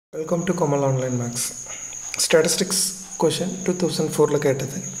Welcome to Kamal Online Maths. Statistics question 2004 la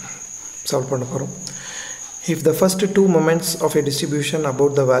கேட்டது solve பண்ண போறோம். If the first two moments of a distribution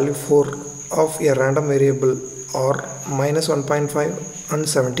about the value 4 of a random variable are minus 1.5 and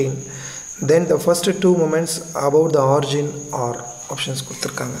 17, then the first two moments about the origin are options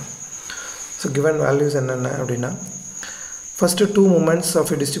கொடுத்திருக்காங்க. So given values என்னென்ன அப்படினா first two moments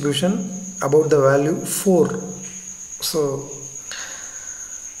of a distribution about the value 4. So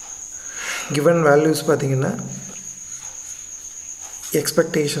given values பாத்தீங்கன்னா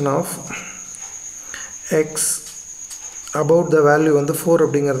expectation of x about the value வந்து 4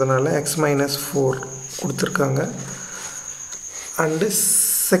 அப்படிங்கிறதுனால x minus 4 கொடுத்திருக்காங்க and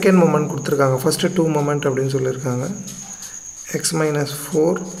second moment கொடுத்திருக்காங்க first two moment அப்படினு சொல்லிருக்காங்க x minus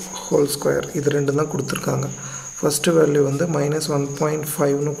 4 whole square இது ரெண்டும் தான் கொடுத்திருக்காங்க first value வந்து minus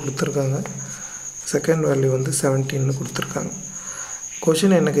 1.5 னு கொடுத்திருக்காங்க second value வந்து 17 னு கொடுத்திருக்காங்க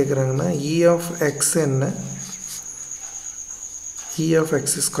question என்ன கேக்குறாங்கன்னா e of x என்ன e of x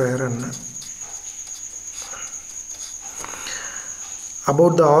square என்ன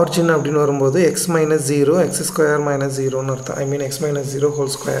about the origin அப்படினு வரும்போது x minus 0 x square minus 0 ன்னு அர்த்தம் I mean x minus 0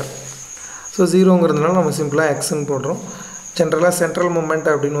 whole square so 0 ங்கிறதுனால நம்ம சிம்பிளா x ன்னு போடுறோம் ஜெனரலா சென்ட்ரல்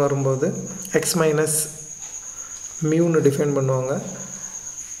மொமெண்ட் அப்படினு வரும்போது x minus mu ன்னு டிஃபைன் பண்ணுவாங்க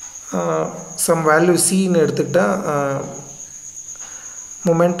some value c ன்னு எடுத்துட்டா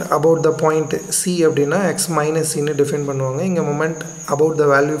moment about the point c அப்படினா x minus c ன்னு டிஃபைன் பண்ணுவாங்க இங்க moment about the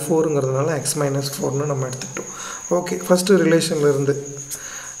value 4 ங்கிறதுனால x minus 4 ன்னு நம்ம எடுத்துட்டோம் ஓகே ஃபர்ஸ்ட் ரிலேஷன்ல இருந்து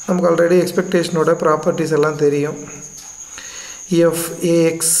நமக்கு ஆல்ரெடி எக்ஸ்பெக்டேஷனோட ப்ராப்பர்ட்டீஸ் எல்லாம் தெரியும் e of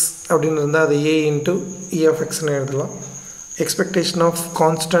ax அப்படினு இருந்தா அது a into e of x ன்னு எழுதலாம் எக்ஸ்பெக்டேஷன் ஆஃப்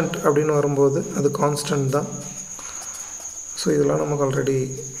கான்ஸ்டன்ட் அப்படினு வரும்போது அது கான்ஸ்டன்ட் தான் சோ இதெல்லாம் நமக்கு ஆல்ரெடி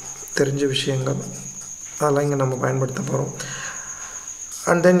தெரிஞ்ச விஷயங்கள் அதெல்லாம் இங்க நம்ம பயன்படுத்த போறோம்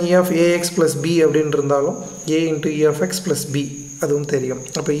and then e of ax plus b அப்படினு இருந்தாலும் a into e of x plus b அதுவும் தெரியும்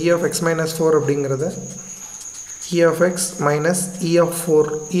அப்ப e of x minus 4 அப்படிங்கறது e of x minus e of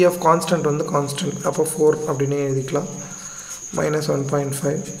 4 e of constant வந்து constant அப்ப 4 அப்படினே எழுதிக்கலாம் minus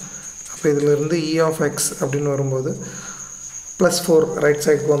 1.5 அப்ப இதில இருந்து e of x அப்படினு வரும்போது plus 4 ரைட்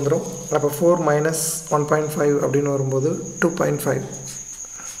சைடுக்கு வந்துரும் அப்ப 4 minus 1.5 அப்படினு வரும்போது 2.5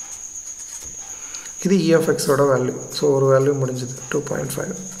 இது e of x ஓட வேல்யூ சோ ஒரு வேல்யூ முடிஞ்சது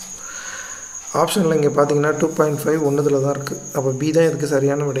 2.5 ஆப்ஷன்ல இங்க பாத்தீங்கன்னா 2.5 ஒண்ணுதுல தான் இருக்கு அப்ப b தான் இதுக்கு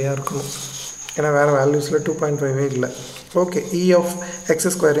சரியான விடையா இருக்கணும் ஏனா வேற வேல்யூஸ்ல 2.5 இல்ல okay e of x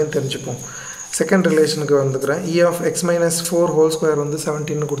square ன்னு தெரிஞ்சுப்போம் second ரிலேஷனுக்கு வந்துக்கறேன் e of x minus 4 whole square வந்து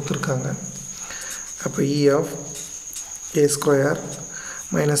 17 ன்னு கொடுத்திருக்காங்க அப்ப e of a square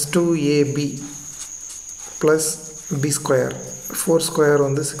minus 2ab plus b square 4 square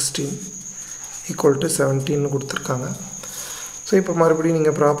வந்து 16 equal to 17 னு கொடுத்திருக்காங்க சோ இப்போ மறுபடியும்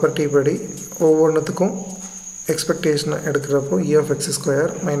நீங்க ப்ராப்பர்ட்டி படி ஒவ்வொண்ணுத்துக்கும் expectation எடுக்கறப்போ e of x square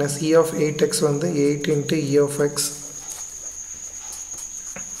minus e of 8x வந்து 8 into e of x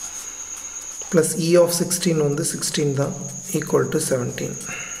plus e of 16 வந்து 16 தான் equal to 17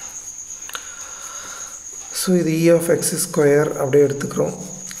 சோ இது e of x square அப்படியே எடுத்துக்கறோம்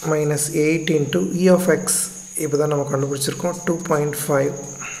minus 8 into e of x இப்போதான் நம்ம கண்டுபிடிச்சிருக்கோம் 2.5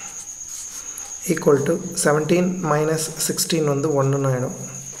 equal to 17 minus 16 வந்து 1 ன்னு ஆயிடும்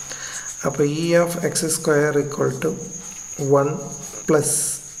அப்ப e of x square equal to 1 plus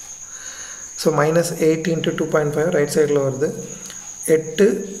so minus 8 into 2.5 right சைடுல வருது 8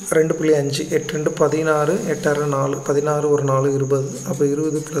 2.5 8 2 16 8 6 4 16 ஒரு 4 20 அப்ப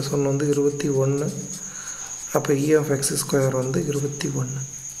 20 plus 1 வந்து 21 அப்ப e of x square வந்து 21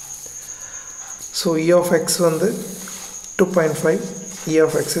 so e of x வந்து 2.5 e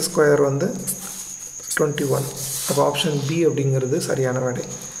of x square வந்து 21 அப்ப ஆப்ஷன் B அப்படிங்கிறது சரியான விடை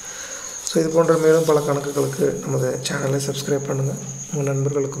சோ இது போன்ற மேலும் பல கணக்குகளுக்கு நம்ம சேனலை சப்ஸ்கிரைப் பண்ணுங்க உங்க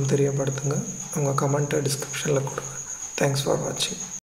நண்பர்களுக்கும் தெரியப்படுத்துங்க உங்க கமெண்ட் டிஸ்கிரிப்ஷன்ல கொடுங்க Thanks for watching